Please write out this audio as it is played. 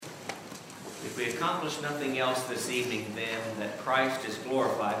If we accomplish nothing else this evening, then that Christ is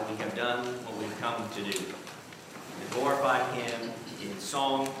glorified, we have done what we've come to do. To glorify Him in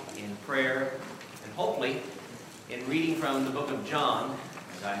song, in prayer, and hopefully in reading from the book of John,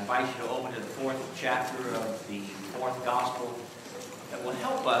 as I invite you to open to the 4th chapter of the 4th Gospel, that will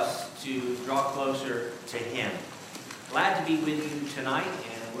help us to draw closer to Him. Glad to be with you tonight,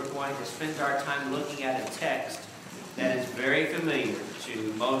 and we're going to spend our time looking at a text that is very familiar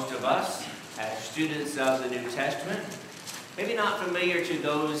to most of us as students of the New Testament. Maybe not familiar to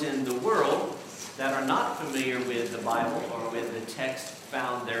those in the world that are not familiar with the Bible or with the text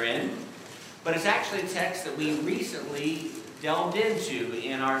found therein. But it's actually a text that we recently delved into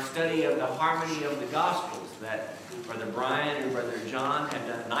in our study of the harmony of the Gospels, that Brother Brian and Brother John have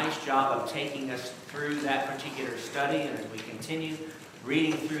done a nice job of taking us through that particular study. And as we continue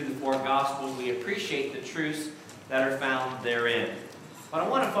reading through the 4 Gospels, we appreciate the truths that are found therein. But I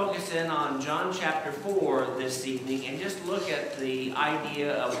want to focus in on John chapter 4 this evening and just look at the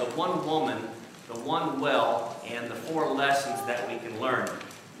idea of the one woman, the one well, and the 4 lessons that we can learn.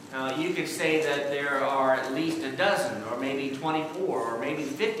 Now, you could say that there are at least a dozen, or maybe 24, or maybe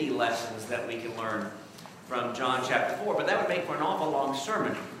 50 lessons that we can learn from John chapter 4, but that would make for an awful long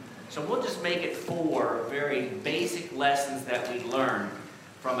sermon. So we'll just make it 4 very basic lessons that we learn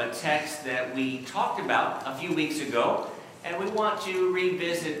from a text that we talked about a few weeks ago, and we want to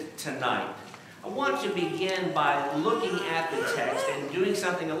revisit tonight. I want to begin by looking at the text and doing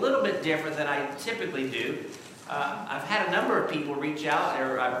something a little bit different than I typically do. I've had a number of people reach out,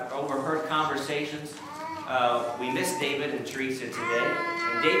 or I've overheard conversations. We missed David and Teresa today,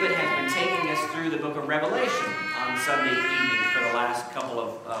 and David has been taking us through the book of Revelation on Sunday evenings for the last couple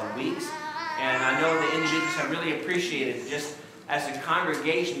of weeks. And I know the individuals have really appreciated, just as a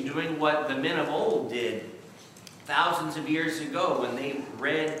congregation, doing what the men of old did thousands of years ago when they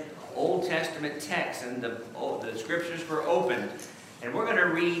read Old Testament texts and the scriptures were opened. And we're going to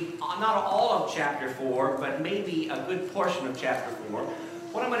read not all of chapter 4, but maybe a good portion of chapter 4.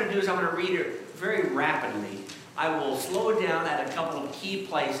 What I'm going to do is I'm going to read it very rapidly. I will slow down at a couple of key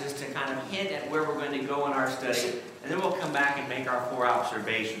places to kind of hint at where we're going to go in our study, and then we'll come back and make our 4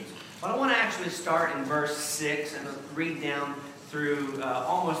 observations. But I want to actually start in verse 6 and read down through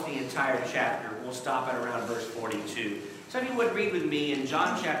almost the entire chapter. We'll stop at around verse 42. So if you would read with me in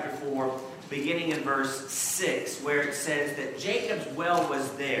John chapter 4, beginning in verse 6, where it says that Jacob's well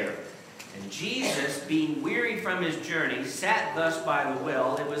was there. And Jesus, being wearied from his journey, sat thus by the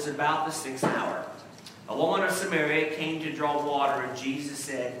well. It was about the 6th hour. A woman of Samaria came to draw water, and Jesus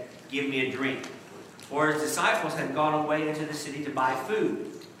said, "Give me a drink." For his disciples had gone away into the city to buy food.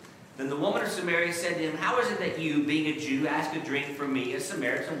 Then the woman of Samaria said to him, "How is it that you, being a Jew, ask a drink from me, a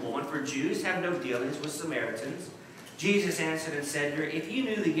Samaritan woman? For Jews have no dealings with Samaritans." Jesus answered and said to her, "If you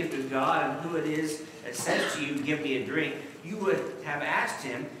knew the gift of God and who it is that says to you, 'Give me a drink,' you would have asked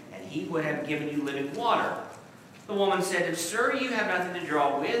him, and he would have given you living water." The woman said to him, "Sir, you have nothing to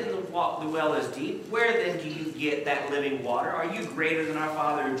draw with, and the well is deep. Where then do you get that living water? Are you greater than our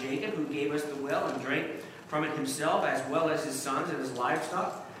father Jacob, who gave us the well and drank from it himself, as well as his sons and his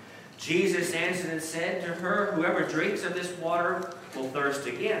livestock?" Jesus answered and said to her, "Whoever drinks of this water will thirst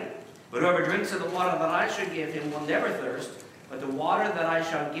again. But whoever drinks of the water that I shall give him will never thirst. But the water that I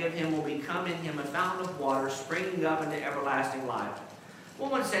shall give him will become in him a fountain of water, springing up into everlasting life." The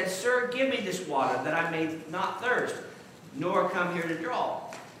woman said, "Sir, give me this water, that I may not thirst, nor come here to draw."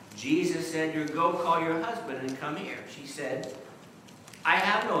 Jesus said to her, "Go call your husband and come here." She said, "I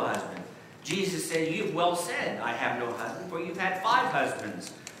have no husband." Jesus said, "You've well said, 'I have no husband,' for you've had 5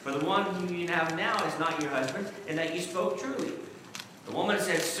 husbands. For the one whom you have now is not your husband, and that you spoke truly." The woman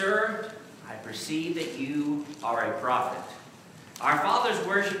said, "Sir, I perceive that you are a prophet. Our fathers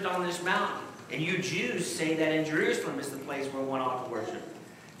worshipped on this mountain, and you Jews say that in Jerusalem is the place where one ought to worship."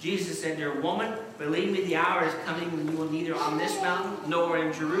 Jesus said to her, "Woman, believe me, the hour is coming when you will neither on this mountain nor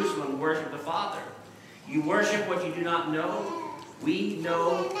in Jerusalem worship the Father. You worship what you do not know. We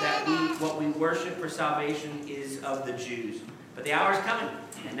know that what we worship for salvation is of the Jews. But the hour is coming,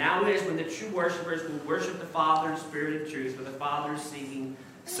 and now is, when the true worshipers will worship the Father in spirit and truth, for the Father is seeking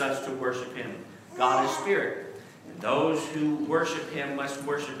such to worship him. God is spirit, and those who worship him must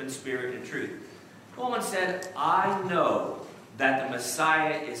worship in spirit and truth." The woman said, "I know that the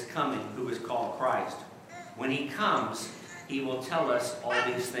Messiah is coming, who is called Christ. When he comes, he will tell us all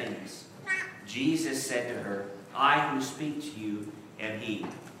these things." Jesus said to her, "I who speak to you am he."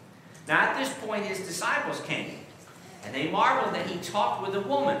 Now at this point his disciples came, and they marveled that he talked with a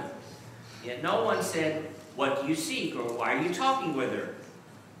woman. Yet no one said, "What do you seek?" or "Why are you talking with her?"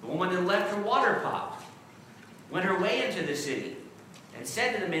 The woman then left her water pot, went her way into the city, and and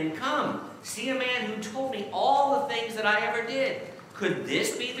said to the men, "Come, see a man who told me all the things that I ever did. Could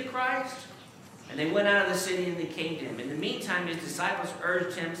this be the Christ?" And they went out of the city and they came to him. In the meantime, his disciples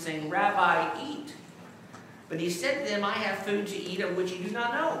urged him, saying, "Rabbi, eat." But he said to them, "I have food to eat of which you do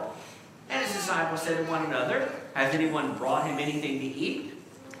not know." And his disciples said to one another, "Has anyone brought him anything to eat?"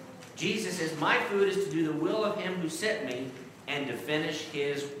 Jesus says, "My food is to do the will of him who sent me and to finish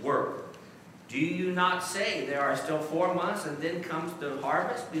his work. Do you not say, 'There are still 4 months, and then comes the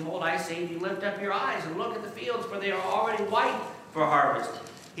harvest'? Behold, I say to you, lift up your eyes and look at the fields, for they are already white for harvest.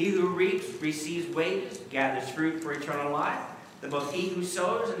 He who reaps receives wages, gathers fruit for eternal life, that both he who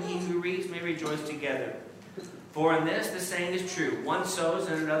sows and he who reaps may rejoice together. For in this the saying is true, one sows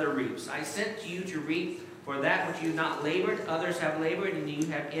and another reaps. I sent you to reap for that which you have not labored, others have labored, and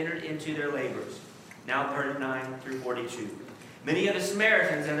you have entered into their labors." Now 39 through 42. Many of the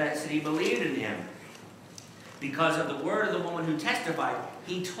Samaritans in that city believed in him because of the word of the woman who testified,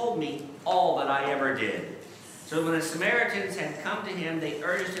 "He told me all that I ever did." So when the Samaritans had come to him, they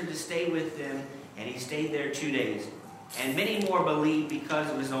urged him to stay with them, and he stayed there 2 days. And many more believed because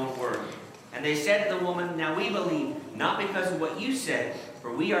of his own word. And they said to the woman, "Now we believe, not because of what you said,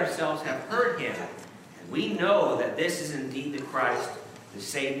 for we ourselves have heard him. And we know that this is indeed the Christ, the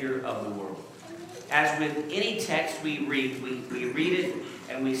Savior of the world." As with any text we read it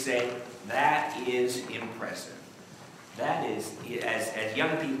and we say, "That is impressive." That is, as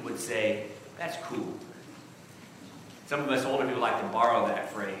young people would say, "That's cool." Some of us older people like to borrow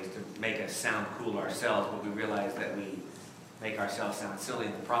that phrase to make us sound cool ourselves, but we realize that we make ourselves sound silly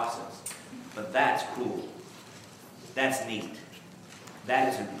in the process. But that's cool. That's neat.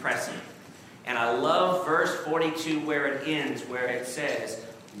 That is impressive. And I love verse 42 where it ends, where it says,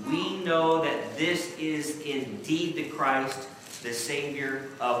 "We know that this is indeed the Christ, the Savior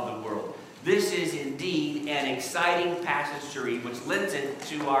of the world." This is indeed an exciting passage to read, which lends it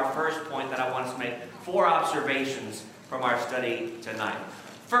to our first point that I want to make. 4 observations from our study tonight.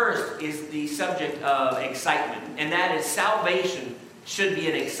 First is the subject of excitement, and that is salvation should be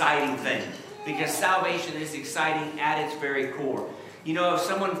an exciting thing, because salvation is exciting at its very core. You know, if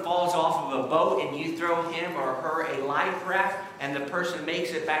someone falls off of a boat and you throw him or her a life raft and the person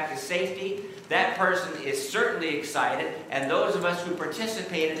makes it back to safety, that person is certainly excited, and those of us who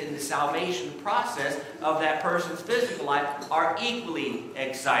participated in the salvation process of that person's physical life are equally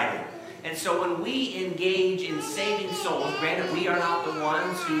excited. And so when we engage in saving souls, granted we are not the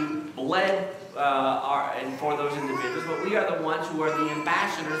ones who bled and for those individuals, but we are the ones who are the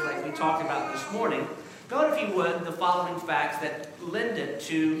ambassadors like we talked about this morning. Note, if you would, the following facts that lend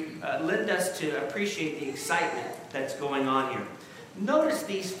us to appreciate the excitement that's going on here. Notice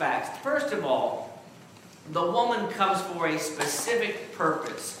these facts. First of all, the woman comes for a specific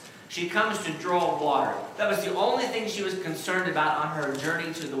purpose. She comes to draw water. That was the only thing she was concerned about on her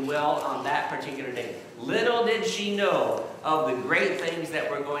journey to the well on that particular day. Little did she know of the great things that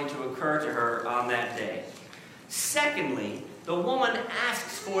were going to occur to her on that day. Secondly, the woman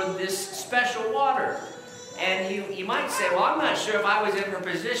asks for this special water. And you might say, "Well, I'm not sure if I was in her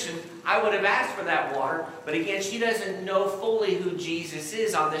position, I would have asked for that water." But again, she doesn't know fully who Jesus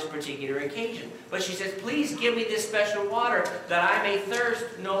is on this particular occasion. But she says, "Please give me this special water that I may thirst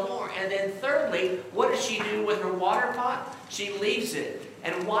no more." And then thirdly, what does she do with her water pot? She leaves it.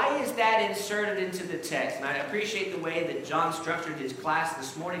 And why is that inserted into the text? And I appreciate the way that John structured his class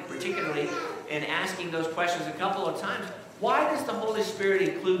this morning, particularly in asking those questions a couple of times. Why does the Holy Spirit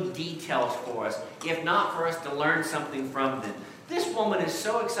include details for us, if not for us to learn something from them? This woman is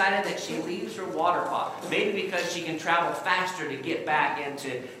so excited that she leaves her water pot, maybe because she can travel faster to get back and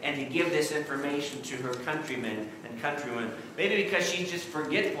to give this information to her countrymen and countrywomen. Maybe because she's just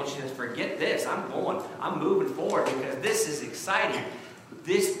forgetful. She says, "Forget this, I'm moving forward because this is exciting."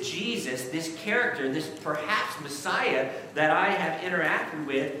 This Jesus, this character, this perhaps Messiah that I have interacted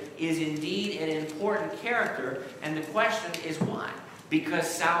with is indeed an important character. And the question is why? Because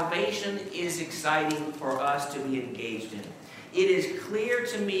salvation is exciting for us to be engaged in. It is clear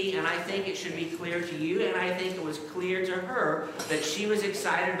to me, and I think it should be clear to you, and I think it was clear to her, that she was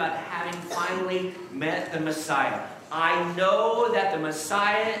excited about having finally met the Messiah. I know that the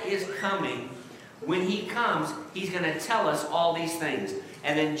Messiah is coming. When he comes, he's going to tell us all these things.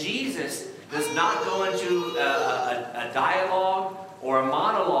 And then Jesus does not go into a dialogue or a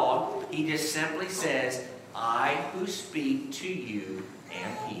monologue. He just simply says, "I who speak to you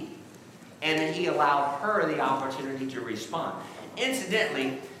am he." And then he allowed her the opportunity to respond.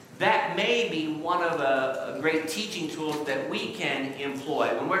 Incidentally, that may be one of the great teaching tools that we can employ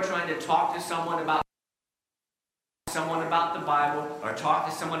when we're trying to talk to someone about the Bible or talk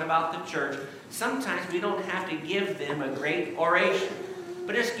to someone about the church. Sometimes we don't have to give them a great oration.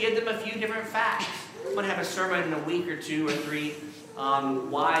 but just give them a few different facts. I'm going to have a sermon in a week or 2 or 3 on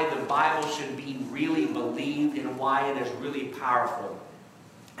why the Bible should be really believed and why it is really powerful.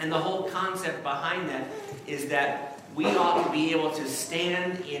 And the whole concept behind that is that we ought to be able to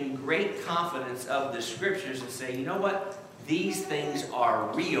stand in great confidence of the Scriptures and say, you know what? These things are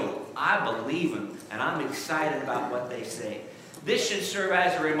real. I believe them, and I'm excited about what they say. This should serve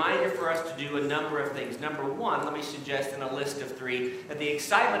as a reminder for us to do a number of things. Number 1, let me suggest in a list of 3, that the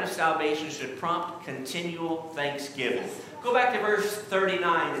excitement of salvation should prompt continual thanksgiving. Go back to verse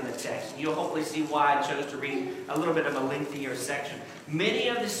 39 in the text, and you'll hopefully see why I chose to read a little bit of a lengthier section. Many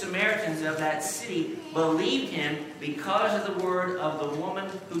of the Samaritans of that city believed him because of the word of the woman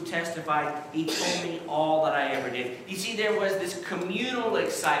who testified, he told me all that I ever did. You see, there was this communal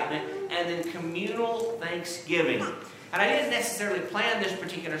excitement and then communal thanksgiving. And I didn't necessarily plan this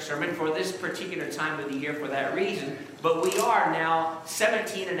particular sermon for this particular time of the year for that reason, but we are now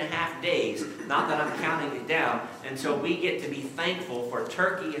 17 and a half days, not that I'm counting it down, until we get to be thankful for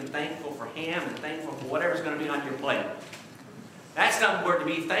turkey and thankful for ham and thankful for whatever's going to be on your plate. That's something we're to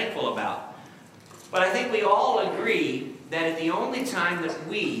be thankful about. But I think we all agree that the only time that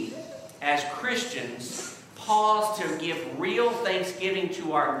we, as Christians, pause to give real thanksgiving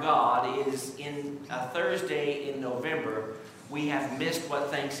to our God is in a Thursday in November. We have missed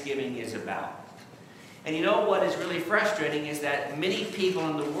what Thanksgiving is about. And you know what is really frustrating is that many people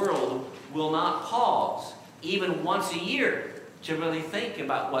in the world will not pause, even once a year, to really think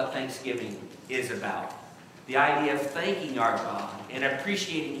about what Thanksgiving is about. The idea of thanking our God and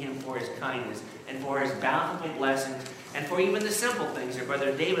appreciating him for his kindness and for his bountiful blessings and for even the simple things that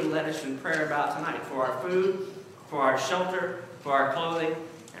Brother David led us in prayer about tonight, for our food, for our shelter, for our clothing,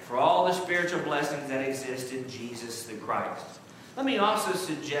 and for all the spiritual blessings that exist in Jesus the Christ. Let me also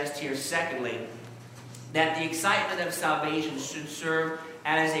suggest here, secondly, that the excitement of salvation should serve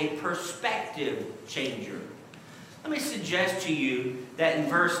as a perspective changer. Let me suggest to you that in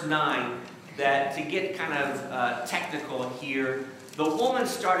verse 9, that to get kind of technical here, the woman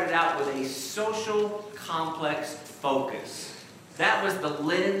started out with a social complex focus. That was the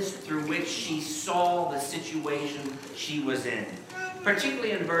lens through which she saw the situation she was in.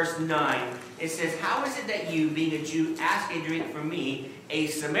 Particularly in verse 9, it says, how is it that you, being a Jew, ask a drink from me, a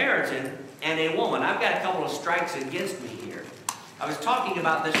Samaritan, and a woman? I've got a couple of strikes against me here. I was talking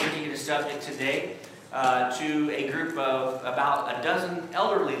about this particular subject today to a group of about a dozen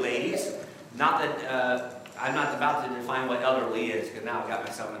elderly ladies. Not that I'm not about to define what elderly is, because now I've got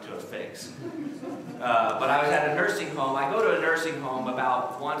myself into a fix. But I was at a nursing home. I go to a nursing home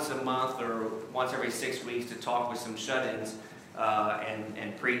about once a month or once every 6 weeks to talk with some shut-ins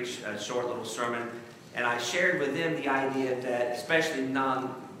and preach a short little sermon. And I shared with them the idea that, especially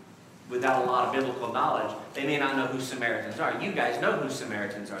without a lot of biblical knowledge, they may not know who Samaritans are. You guys know who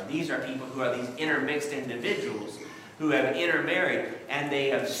Samaritans are. These are people who are these intermixed individuals who have intermarried, and they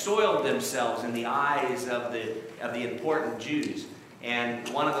have soiled themselves in the eyes of the important Jews. And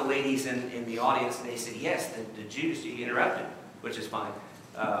one of the ladies in the audience, they said, yes, the Jews, you interrupted, which is fine,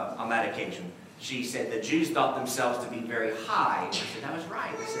 on that occasion. She said the Jews thought themselves to be very high. I said, that was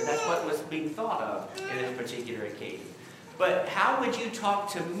right. I said, that's what was being thought of in this particular occasion. But how would you talk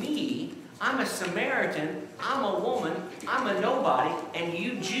to me? I'm a Samaritan, I'm a woman, I'm a nobody, and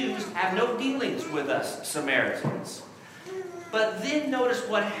you Jews have no dealings with us Samaritans. But then notice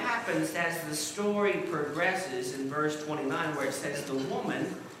what happens as the story progresses in verse 29, where it says the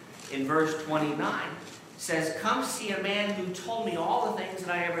woman, in verse 29, says, come see a man who told me all the things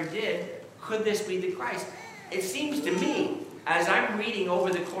that I ever did. Could this be the Christ? It seems to me, as I'm reading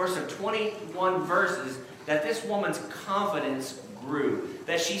over the course of 21 verses, that this woman's confidence grew,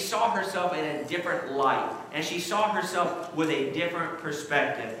 that she saw herself in a different light, and she saw herself with a different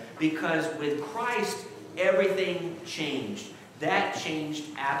perspective, because with Christ, everything changed. That changed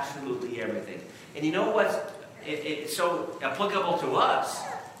absolutely everything. And you know what's it's so applicable to us,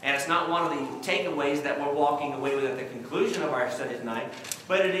 and it's not one of the takeaways that we're walking away with at the conclusion of our study tonight,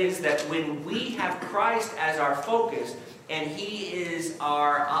 but it is that when we have Christ as our focus, and he is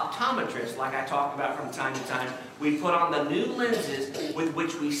our optometrist, like I talk about from time to time, we put on the new lenses with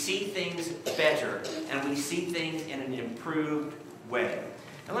which we see things better, and we see things in an improved way.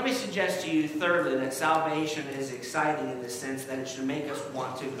 And let me suggest to you, thirdly, that salvation is exciting in the sense that it should make us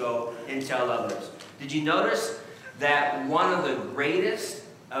want to go and tell others. Did you notice that one of the greatest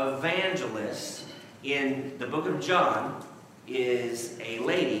evangelists in the book of John is a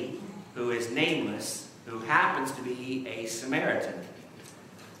lady who is nameless, who happens to be a Samaritan?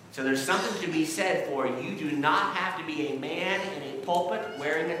 So there's something to be said for you do not have to be a man in a pulpit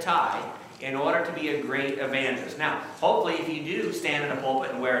wearing a tie in order to be a great evangelist. Now, hopefully if you do stand in a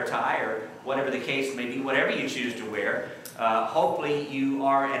pulpit and wear a tie, or whatever the case may be, whatever you choose to wear, hopefully you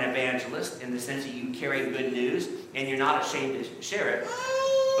are an evangelist in the sense that you carry good news and you're not ashamed to share it.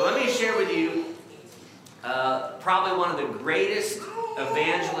 But let me share with you probably one of the greatest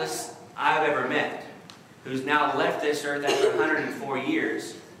evangelists I've ever met, who's now left this earth after 104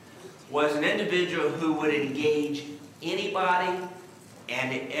 years, was an individual who would engage anybody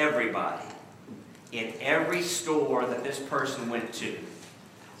and everybody in every store that this person went to.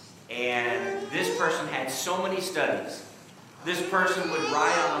 And this person had so many studies. This person would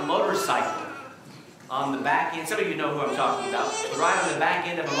ride on a motorcycle on the back end. Some of you know who I'm talking about. Would ride on the back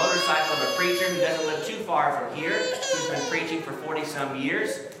end of a motorcycle of a preacher who doesn't live too far from here, who's been preaching for 40-some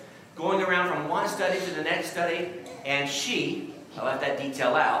years, going around from one study to the next study. And she, I left that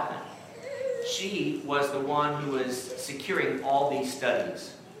detail out, she was the one who was securing all these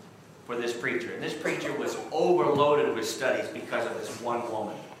studies for this preacher. And this preacher was overloaded with studies because of this one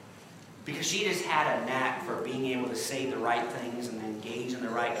woman. Because she just had a knack for being able to say the right things and engage in the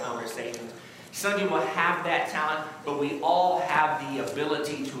right conversations. Some people have that talent, but we all have the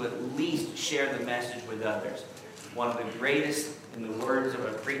ability to at least share the message with others. One of the greatest, in the words of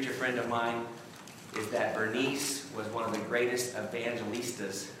a preacher friend of mine, is that Bernice was one of the greatest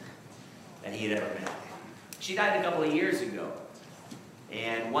evangelistas that he had ever met. She died a couple of years ago.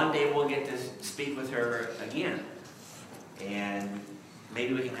 And one day we'll get to speak with her again. And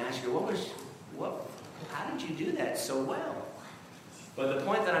maybe we can ask her, how did you do that so well? But the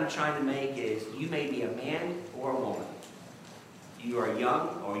point that I'm trying to make is, you may be a man or a woman. You are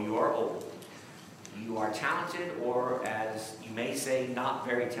young or you are old. You are talented, or as you may say, not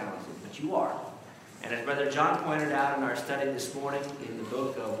very talented, but you are. And as Brother John pointed out in our study this morning in the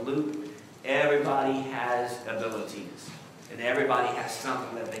book of Luke, everybody has abilities. And everybody has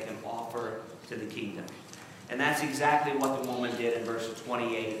something that they can offer to the kingdom. And that's exactly what the woman did in verse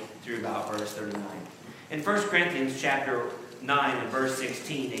 28 through about verse 39. In 1 Corinthians chapter 9 and verse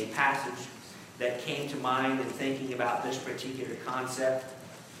 16, a passage that came to mind in thinking about this particular concept,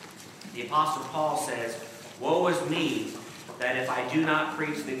 the Apostle Paul says, "Woe is me, that if I do not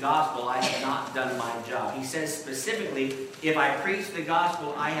preach the gospel, I have not done my job." He says specifically, if I preach the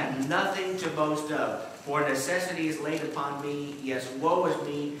gospel, I have nothing to boast of. For necessity is laid upon me. Yes, woe is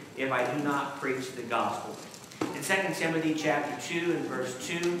me if I do not preach the gospel. In 2 Timothy chapter 2 and verse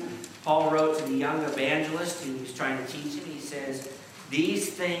 2, Paul wrote to the young evangelist who was trying to teach him, he says,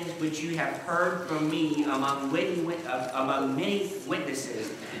 "These things which you have heard from me among many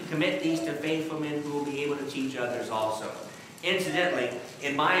witnesses, commit these to faithful men who will be able to teach others also." Incidentally,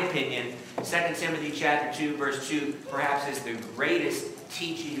 in my opinion, 2 Timothy chapter 2, verse 2, perhaps is the greatest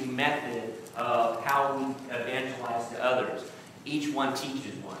teaching method of how we evangelize to others. Each one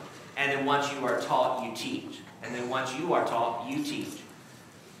teaches one. And then once you are taught, you teach. And then once you are taught, you teach.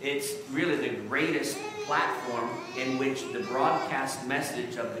 It's really the greatest platform in which the broadcast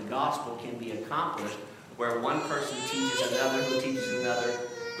message of the gospel can be accomplished, where one person teaches another, who teaches another,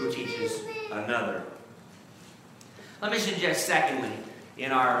 who teaches another. Let me suggest, secondly,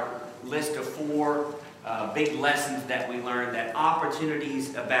 in our list of 4 big lessons that we learned, that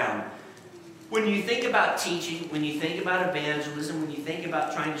opportunities abound. When you think about teaching, when you think about evangelism, when you think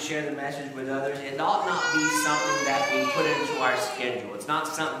about trying to share the message with others, it ought not be something that we put into our schedule. It's not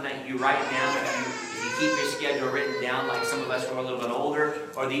something that you write down. If you keep your schedule written down, like some of us who are a little bit older,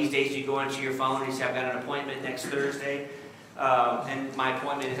 or these days you go into your phone and you say, "I've got an appointment next Thursday, and my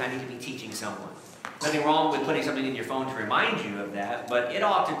appointment is I need to be teaching someone." Nothing wrong with putting something in your phone to remind you of that, but it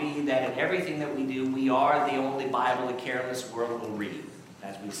ought to be that in everything that we do, we are the only Bible the careless world will read,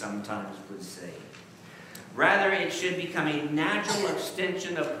 as we sometimes would say. Rather, it should become a natural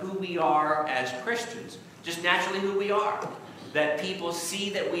extension of who we are as Christians. Just naturally who we are. That people see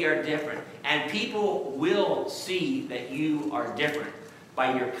that we are different. And people will see that you are different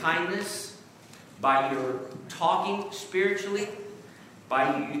by your kindness, by your talking spiritually,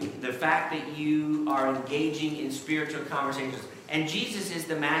 by the fact that you are engaging in spiritual conversations. And Jesus is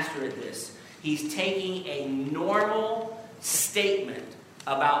the master at this. He's taking a normal statement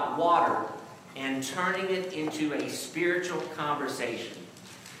about water and turning it into a spiritual conversation.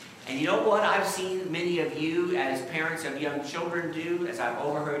 And you know what I've seen many of you as parents of young children do, as I've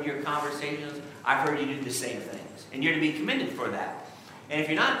overheard your conversations, I've heard you do the same things. And you're to be commended for that. And if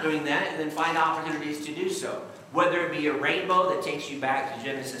you're not doing that, then find opportunities to do so. Whether it be a rainbow that takes you back to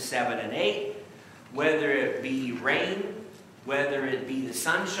Genesis 7 and 8, whether it be rain, whether it be the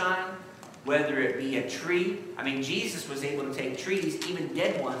sunshine, whether it be a tree. I mean, Jesus was able to take trees, even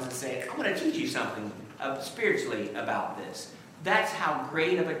dead ones, and say, "I'm going to teach you something spiritually about this." That's how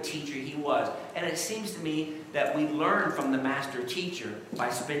great of a teacher he was. And it seems to me that we learn from the master teacher by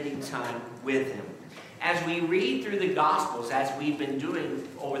spending time with him. As we read through the Gospels, as we've been doing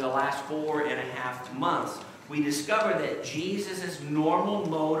over the last 4.5 months, we discover that Jesus' normal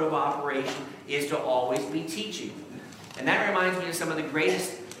mode of operation is to always be teaching. And that reminds me of some of the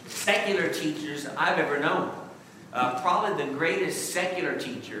greatest secular teachers I've ever known. Probably the greatest secular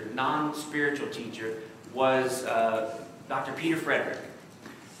teacher, non-spiritual teacher, was Dr. Peter Frederick.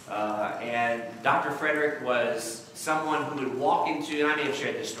 And Dr. Frederick was someone who would walk into, and I may have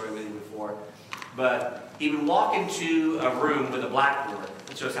shared this story with you before, but he would walk into a room with a blackboard.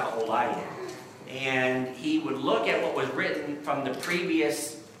 That shows how old I am. And he would look at what was written from the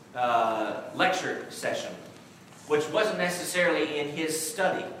previous lecture session, which wasn't necessarily in his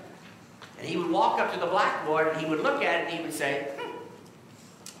study. And he would walk up to the blackboard and he would look at it and he would say,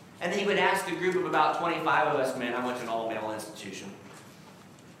 And then he would ask a group of about 25 of us men. I went to an all-male institution.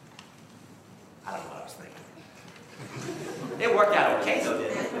 I don't know what I was thinking. It worked out okay, though,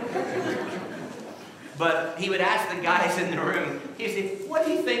 didn't it? But he would ask the guys in the room, he'd say, what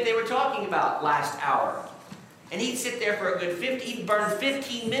do you think they were talking about last hour? And he'd sit there for a good he'd burn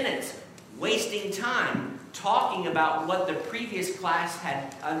 15 minutes wasting time talking about what the previous class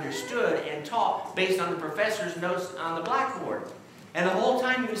had understood and taught based on the professor's notes on the blackboard. And the whole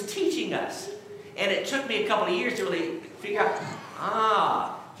time he was teaching us. And it took me a couple of years to really figure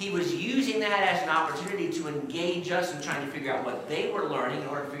out, he was using that as an opportunity to engage us in trying to figure out what they were learning in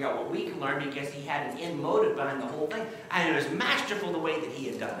order to figure out what we could learn, because he had an end motive behind the whole thing. And it was masterful the way that he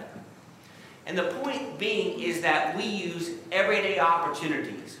had done it. And the point being is that we use everyday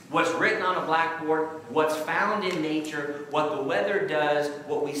opportunities. What's written on a blackboard, what's found in nature, what the weather does,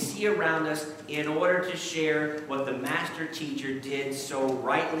 what we see around us, in order to share what the master teacher did so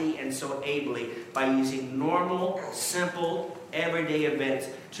rightly and so ably by using normal, simple, everyday events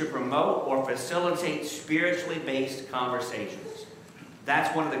to promote or facilitate spiritually based conversations.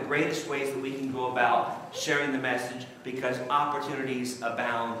 That's one of the greatest ways that we can go about sharing the message, because opportunities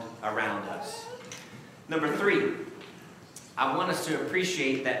abound around us. Number 3, I want us to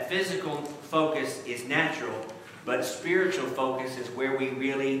appreciate that physical focus is natural, but spiritual focus is where we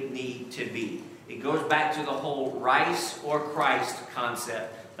really need to be. It goes back to the whole rice or Christ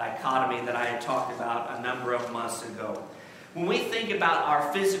concept, dichotomy that I had talked about a number of months ago. When we think about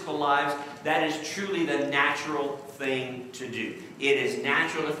our physical lives, that is truly the natural thing to do. It is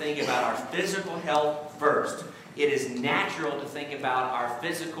natural to think about our physical health first. It is natural to think about our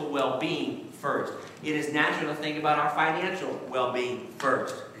physical well-being first. It is natural to think about our financial well-being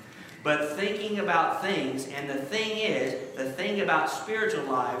first. But thinking about things, and the thing about spiritual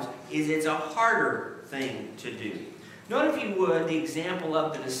lives is it's a harder thing to do. Note, if you would, the example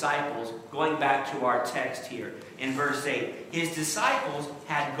of the disciples, going back to our text here in verse 8. His disciples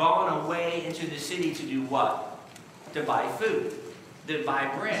had gone away into the city to do what? To buy food, to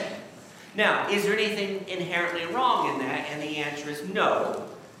buy bread. Now, is there anything inherently wrong in that? And the answer is no.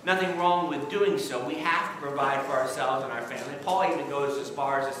 Nothing wrong with doing so. We have to provide for ourselves and our family. Paul even goes as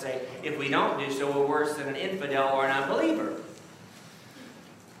far as to say, if we don't do so, we're worse than an infidel or an unbeliever.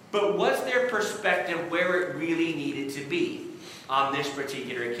 But was their perspective where it really needed to be on this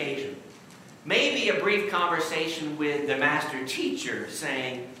particular occasion? Maybe a brief conversation with the master teacher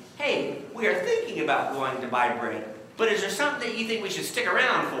saying, hey, we are thinking about going to buy bread, but is there something that you think we should stick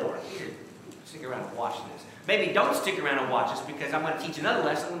around for? Here, stick around and watch this. Maybe don't stick around and watch this, because I'm going to teach another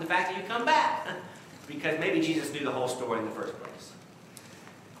lesson on the fact that you come back. Because maybe Jesus knew the whole story in the first place,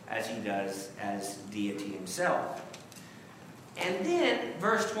 as he does as deity himself. And then,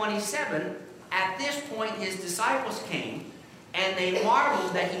 verse 27, at this point his disciples came, and they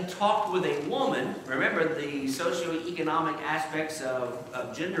marveled that he talked with a woman. Remember the socioeconomic aspects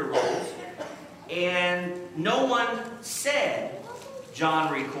of gender roles. And no one said,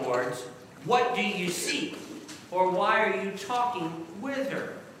 John records, what do you seek? Or why are you talking with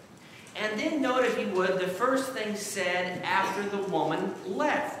her? And then note, if you would, the first thing said after the woman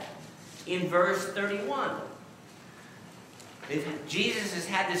left, in verse 31. Jesus has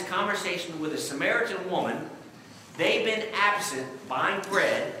had this conversation with a Samaritan woman. They've been absent buying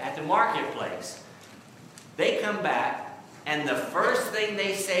bread at the marketplace. They come back, and the first thing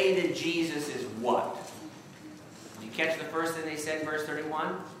they say to Jesus is what? Did you catch the first thing they said in verse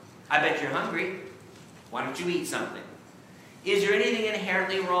 31? I bet you're hungry. Why don't you eat something? Is there anything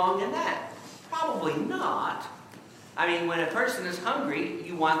inherently wrong in that? Probably not. I mean, when a person is hungry,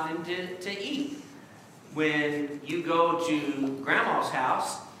 you want them to eat. When you go to grandma's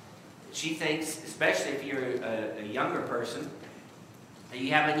house, she thinks, especially if you're a younger person, that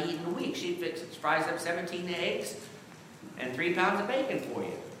you haven't eaten in a week. She fries up 17 eggs, and 3 pounds of bacon for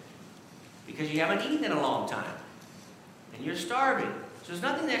you because you haven't eaten in a long time and you're starving. So there's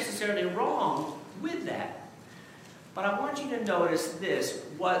nothing necessarily wrong with that. But I want you to notice this.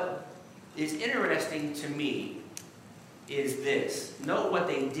 What is interesting to me is this. Note what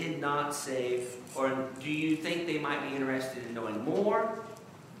they did not say, or do you think they might be interested in knowing more?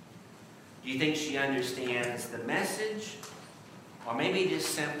 Do you think she understands the message? Or maybe just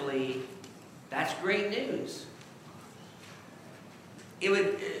simply, that's great news.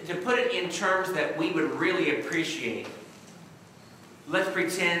 To put it in terms that we would really appreciate, let's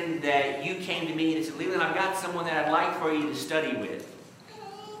pretend that you came to me and said, Leland, I've got someone that I'd like for you to study with.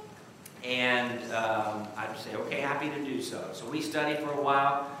 And I'd say, okay, happy to do so. So we study for a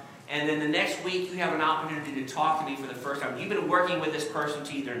while. And then the next week, you have an opportunity to talk to me for the first time. You've been working with this person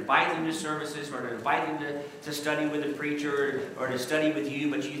to either invite them to services or to invite them to study with a preacher or to study with you,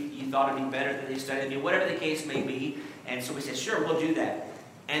 but you thought it'd be better that they studied with you, whatever the case may be. And so we said, sure, we'll do that.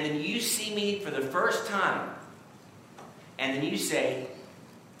 And then you see me for the first time. And then you say,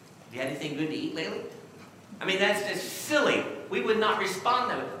 have you had anything good to eat lately? I mean, that's just silly. We would not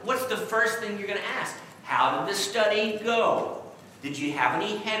respond to it. What's the first thing you're going to ask? How did the study go? Did you have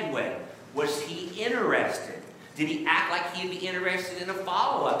any headway? Was he interested? Did he act like he'd be interested in a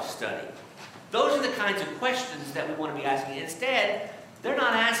follow-up study? Those are the kinds of questions that we want to be asking. Instead, they're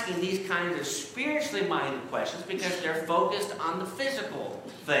not asking these kinds of spiritually minded questions because they're focused on the physical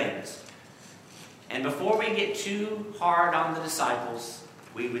things. And before we get too hard on the disciples,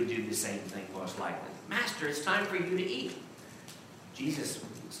 we would do the same thing most likely. Master, it's time for you to eat. Jesus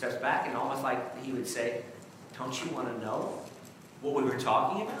steps back and almost like he would say, don't you want to know what we were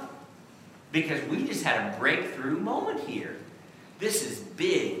talking about? Because we just had a breakthrough moment here. This is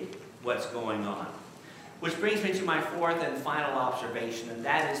big, what's going on. Which brings me to my fourth and final observation, and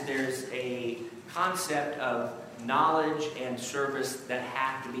that is there's a concept of knowledge and service that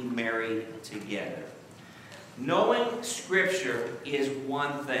have to be married together. Knowing Scripture is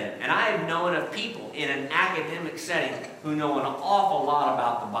one thing. And I have known of people in an academic setting who know an awful lot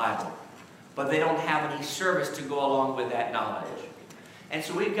about the Bible, but they don't have any service to go along with that knowledge. And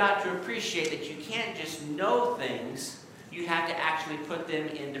so we've got to appreciate that you can't just know things, you have to actually put them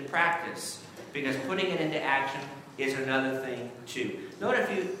into practice. Because putting it into action is another thing too. Note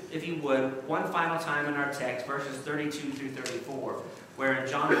if you would, one final time in our text, verses 32 through 34, where in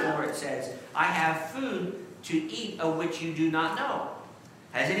John 4 it says, I have food to eat of which you do not know.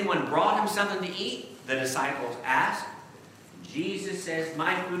 Has anyone brought him something to eat? The disciples asked. Jesus says,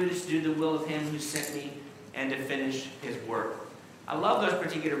 my food is to do the will of him who sent me and to finish his work. I love those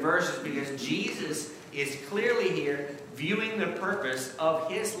particular verses because Jesus is clearly here viewing the purpose of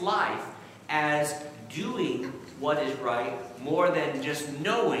his life as doing what is right more than just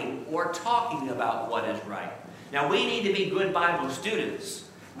knowing or talking about what is right. Now, we need to be good Bible students.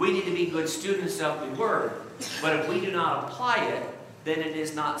 We need to be good students of the Word. But if we do not apply it, then it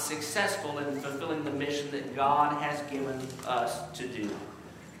is not successful in fulfilling the mission that God has given us to do.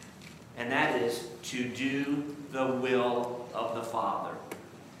 And that is to do the will of the Father.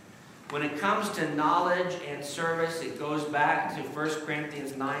 When it comes to knowledge and service, it goes back to 1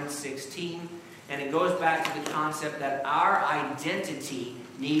 Corinthians 9:16, and it goes back to the concept that our identity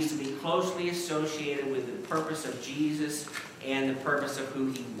needs to be closely associated with the purpose of Jesus and the purpose of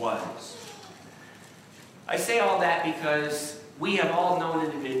who he was. I say all that because we have all known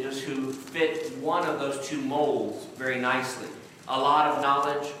individuals who fit one of those two molds very nicely. A lot of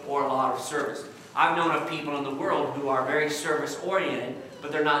knowledge or a lot of service. I've known of people in the world who are very service-oriented,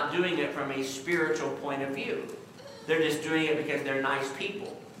 but they're not doing it from a spiritual point of view. They're just doing it because they're nice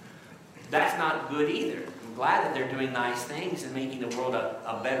people. That's not good either. I'm glad that they're doing nice things and making the world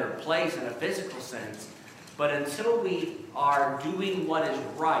a better place in a physical sense. But until we are doing what is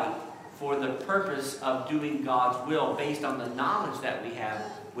right for the purpose of doing God's will based on the knowledge that we have,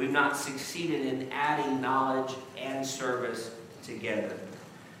 we've not succeeded in adding knowledge and service together.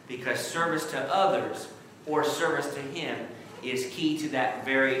 Because service to others or service to him is key to that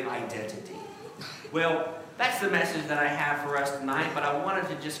very identity. Well, that's the message that I have for us tonight, but I wanted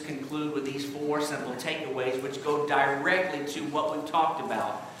to just conclude with these 4 simple takeaways which go directly to what we've talked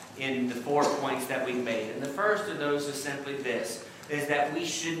about in the 4 points that we've made. And the first of those is simply this, is that we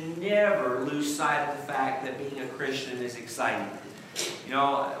should never lose sight of the fact that being a Christian is exciting. You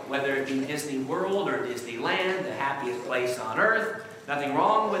know, whether it be Disney World or Disneyland, the happiest place on earth, nothing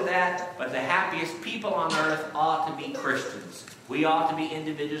wrong with that, but the happiest people on earth ought to be Christians. We ought to be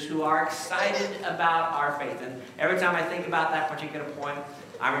individuals who are excited about our faith. And every time I think about that particular point,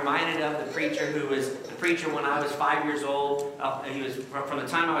 I'm reminded of the preacher who was the preacher when I was 5 years old. He was from the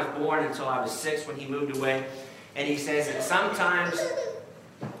time I was born until I was 6 when he moved away. And he says that sometimes,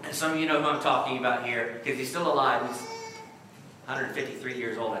 and some of you know who I'm talking about here, because he's still alive. He's 153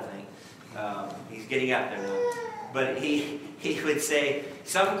 years old, I think. He's getting up there now. But he would say,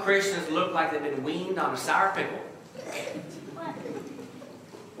 some Christians look like they've been weaned on a sour pickle.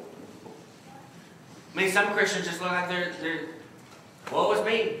 I mean, some Christians just look like they're woe is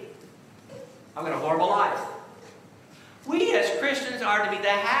me. I've got a horrible life. We as Christians are to be the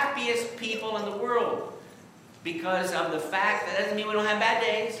happiest people in the world because of the fact that doesn't mean we don't have bad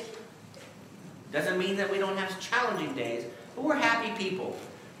days. Doesn't mean that we don't have challenging days. But we're happy people.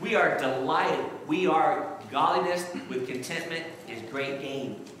 We are delighted. We are godliness with contentment is great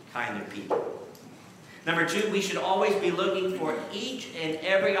gain kind of people. Number 2, we should always be looking for each and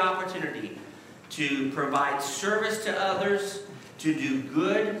every opportunity to provide service to others, to do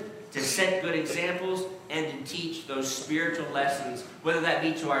good, to set good examples, and to teach those spiritual lessons, whether that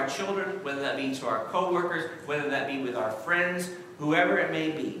be to our children, whether that be to our co-workers, whether that be with our friends, whoever it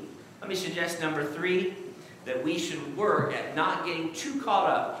may be. Let me suggest number 3, that we should work at not getting too caught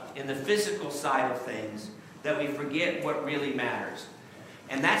up in the physical side of things that we forget what really matters.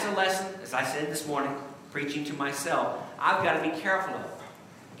 And that's a lesson, as I said this morning, preaching to myself, I've got to be careful of.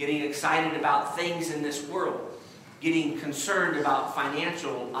 Getting excited about things in this world, getting concerned about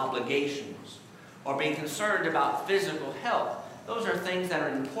financial obligations, or being concerned about physical health. Those are things that are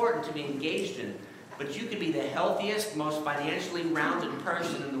important to be engaged in. But you can be the healthiest, most financially rounded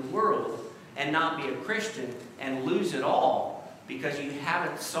person in the world and not be a Christian and lose it all because you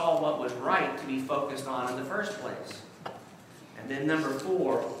haven't saw what was right to be focused on in the first place. And then number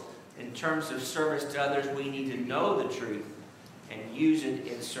 4, in terms of service to others, we need to know the truth and use it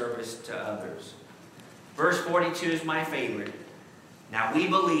in service to others. Verse 42 is my favorite. Now we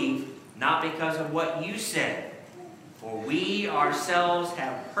believe not because of what you said, for we ourselves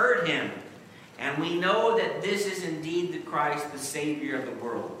have heard him, and we know that this is indeed the Christ, the Savior of the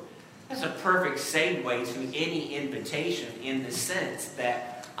world. That's a perfect segue to any invitation in the sense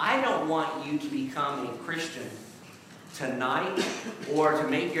that I don't want you to become a Christian tonight or to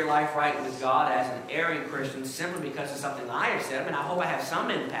make your life right with God as an erring Christian simply because of something I have said. I mean, I hope I have some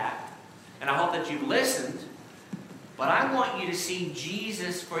impact, and I hope that you've listened. But I want you to see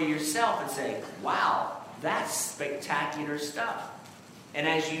Jesus for yourself and say, wow, that's spectacular stuff. And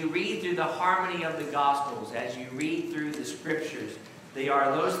as you read through the harmony of the Gospels, as you read through the Scriptures, they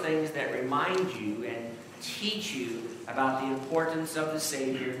are those things that remind you and teach you about the importance of the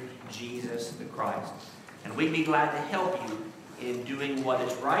Savior, Jesus the Christ. And we'd be glad to help you in doing what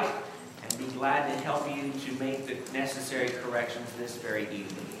is right and be glad to help you to make the necessary corrections this very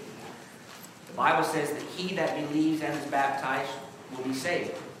evening. The Bible says that he that believes and is baptized will be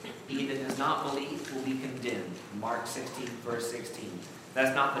saved. He that does not believe will be condemned. Mark 16, verse 16.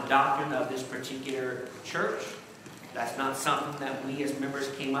 That's not the doctrine of this particular church. That's not something that we as members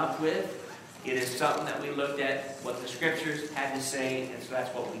came up with. It is something that we looked at what the Scriptures had to say, and so that's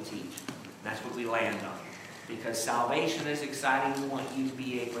what we teach. And that's what we land on. Because salvation is exciting. We want you to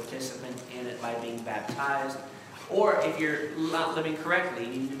be a participant in it by being baptized. Or if you're not living correctly,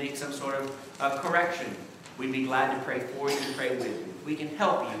 you need to make some sort of correction. We'd be glad to pray for you and pray with you. We can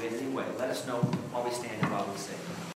help you in any way. Let us know while we stand and while we sing.